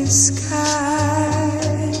can't disguise.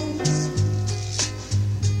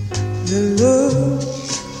 The look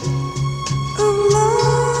of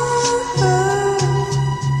love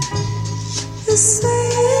is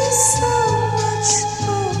saying so much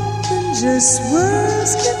more than just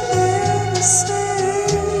words can ever say.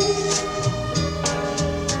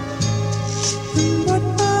 And what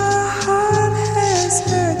my heart has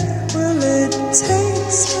heard, well, it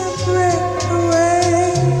takes my breath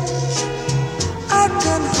away. I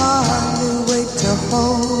can hardly wait to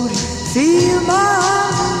hold you, feel my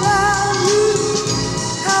arms around you.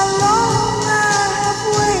 How long I have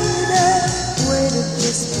waited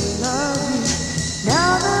just to love you.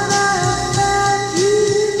 Now that I have found you,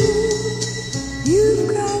 you've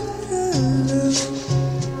got the look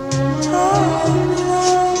of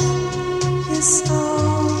love. It's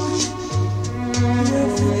on your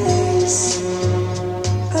face,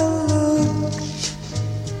 a look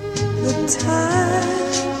the time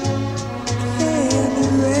can't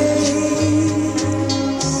erase.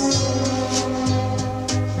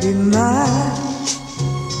 Be mine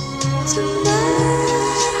tonight.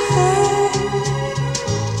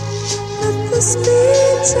 Let this be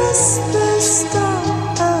just the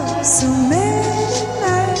start of so many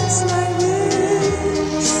nights like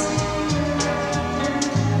this.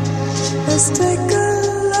 Let's take a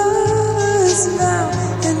lover's vow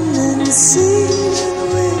and then seal it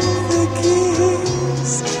with a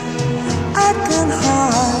kiss. I can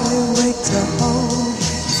hardly wait to hold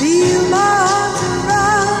you, feel my arms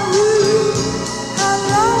around you. How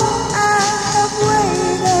long I have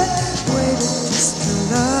waited just to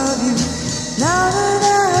love you. Now that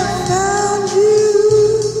I have found you,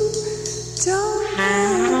 don't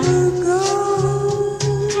ever go.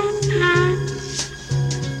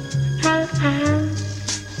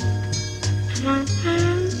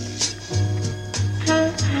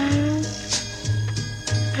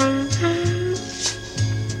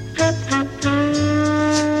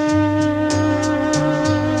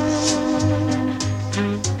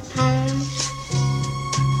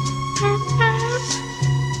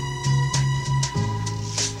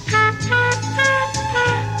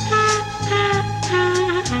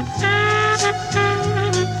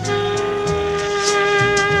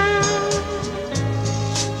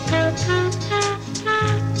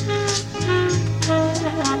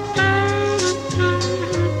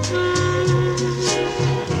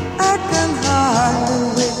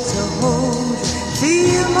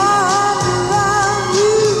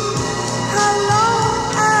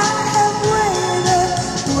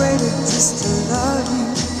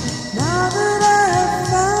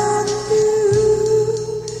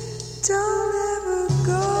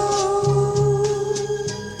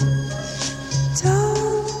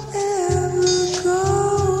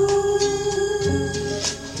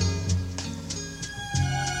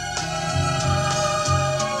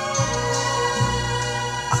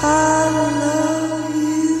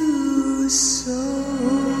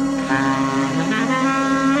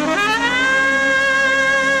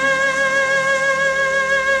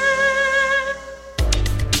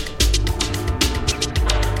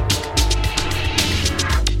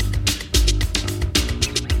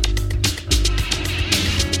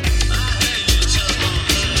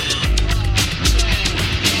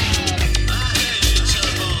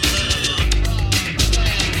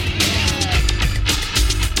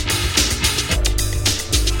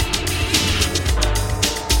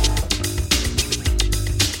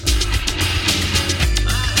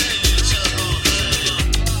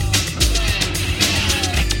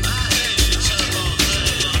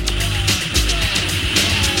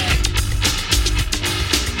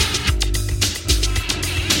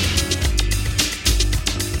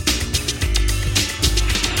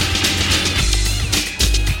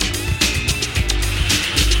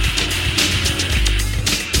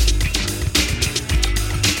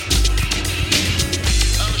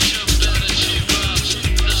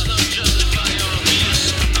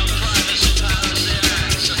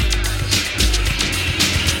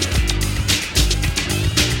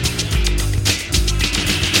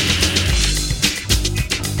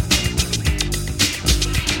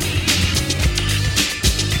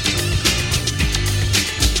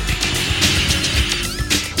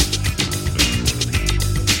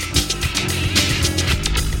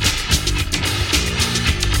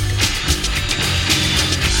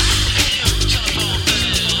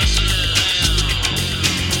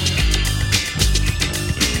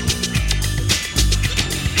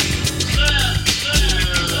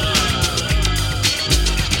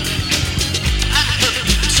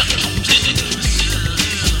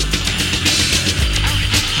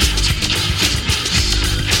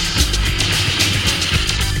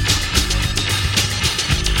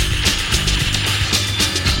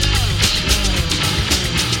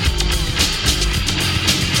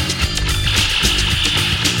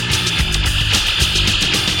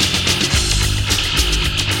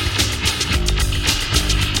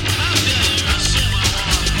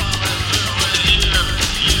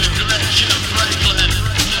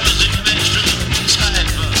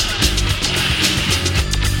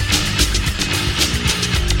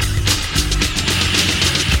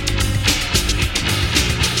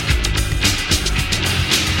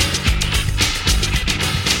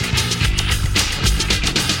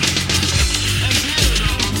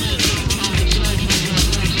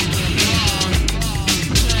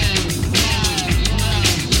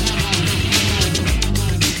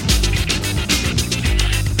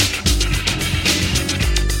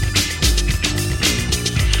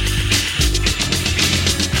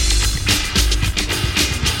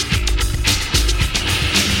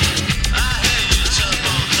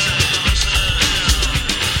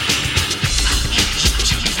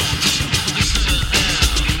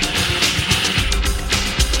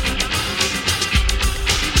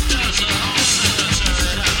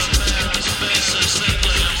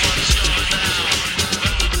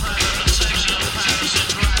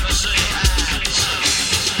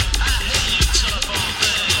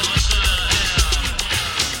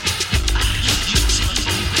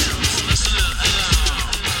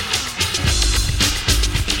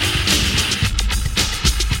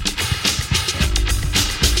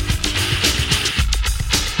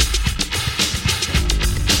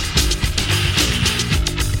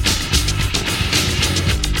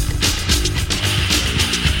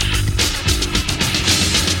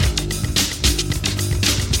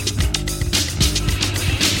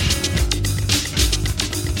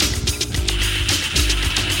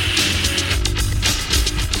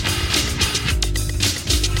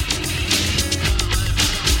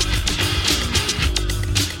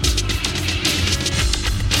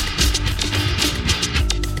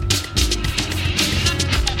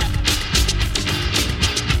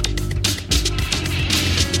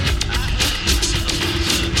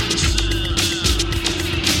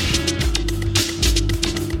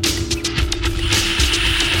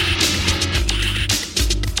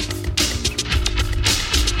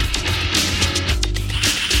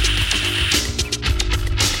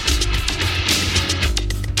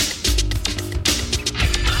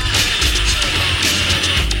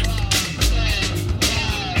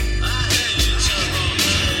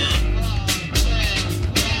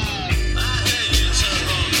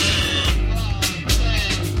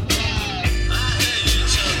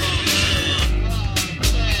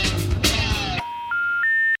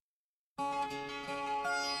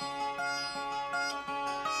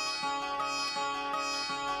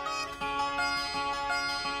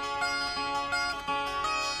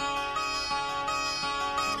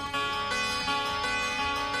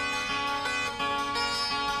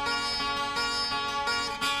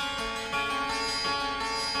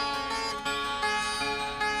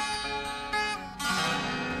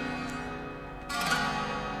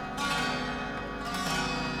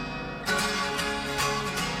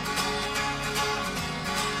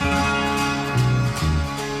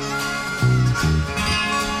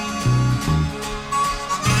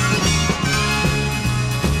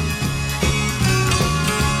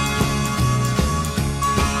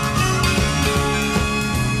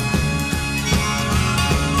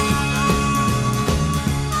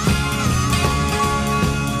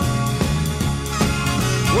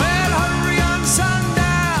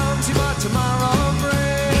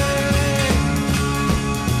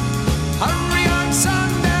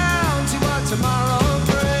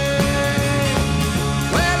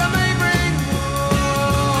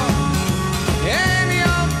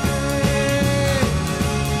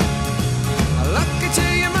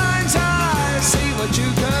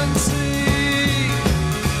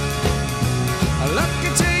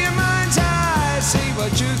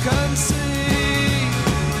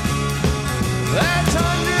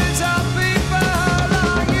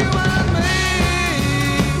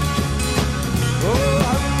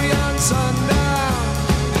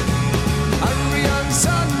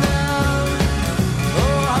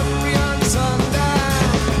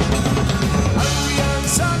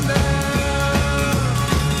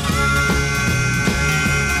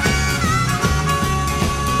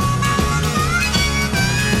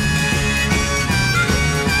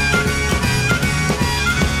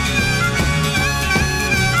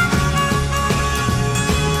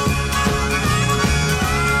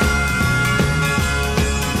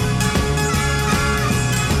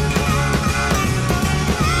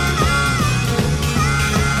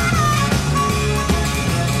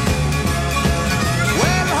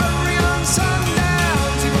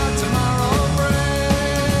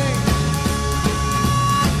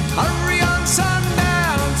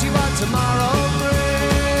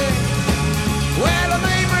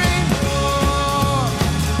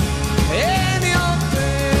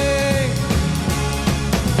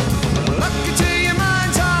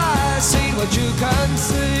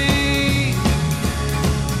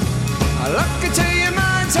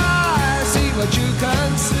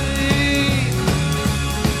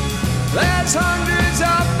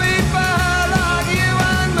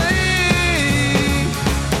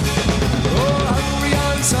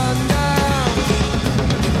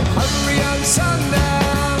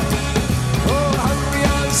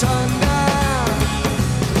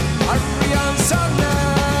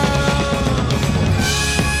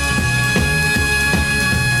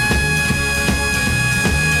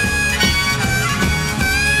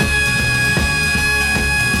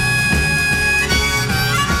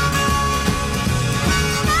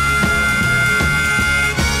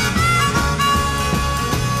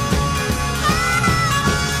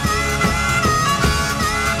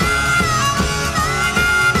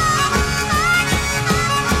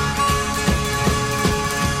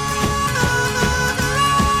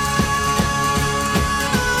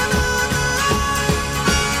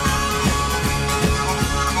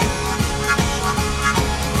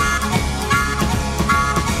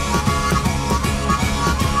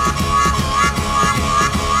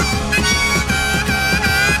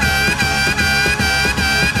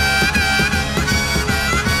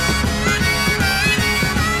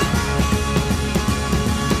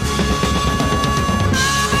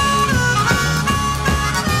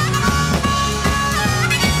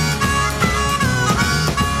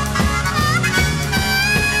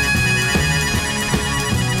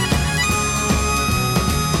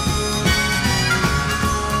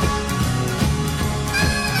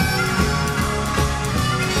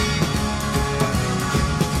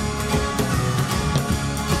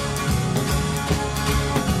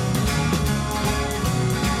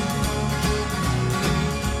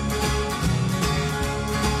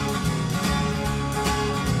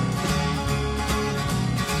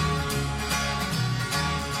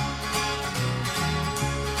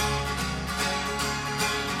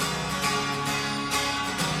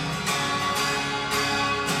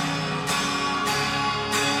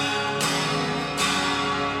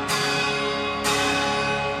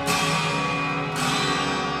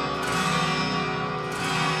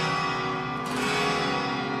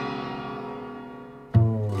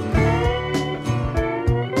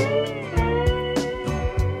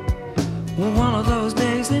 One of those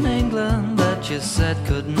days in England that you said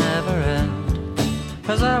could never end,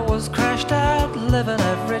 as I was crashed out living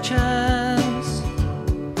every chance.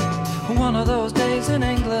 One of those days in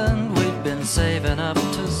England we'd been saving up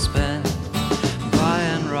to spend,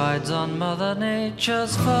 buying rides on Mother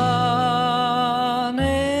Nature's funny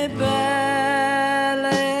belly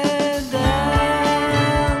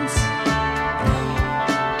dance.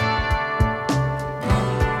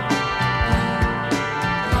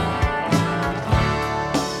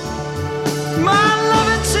 My love,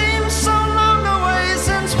 it seems so long away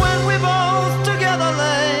since when we both together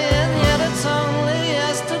lay, and yet it's only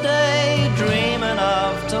yesterday, dreaming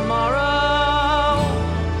of tomorrow.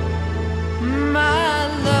 My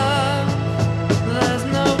love, there's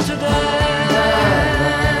no today.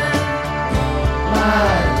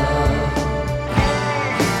 My love.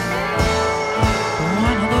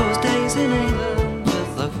 One of those days in England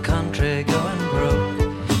with the country going broke,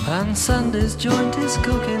 and Sunday's joint is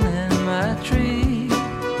cooking in my tree.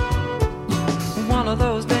 One of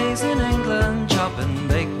those days in England, chopping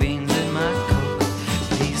baked beans in my coke.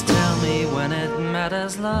 Please tell me when it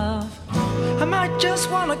matters, love. I might just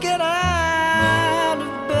wanna get out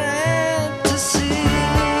of bed to see.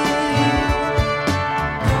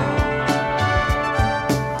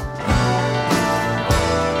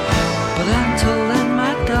 But until then,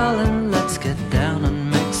 my darling, let's get down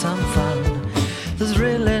and make some fun. There's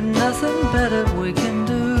really nothing better we can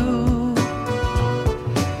do.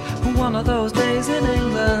 One of those days in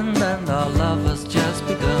England, and our love has just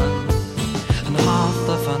begun. And half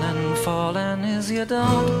the fun in falling is you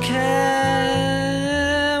don't care.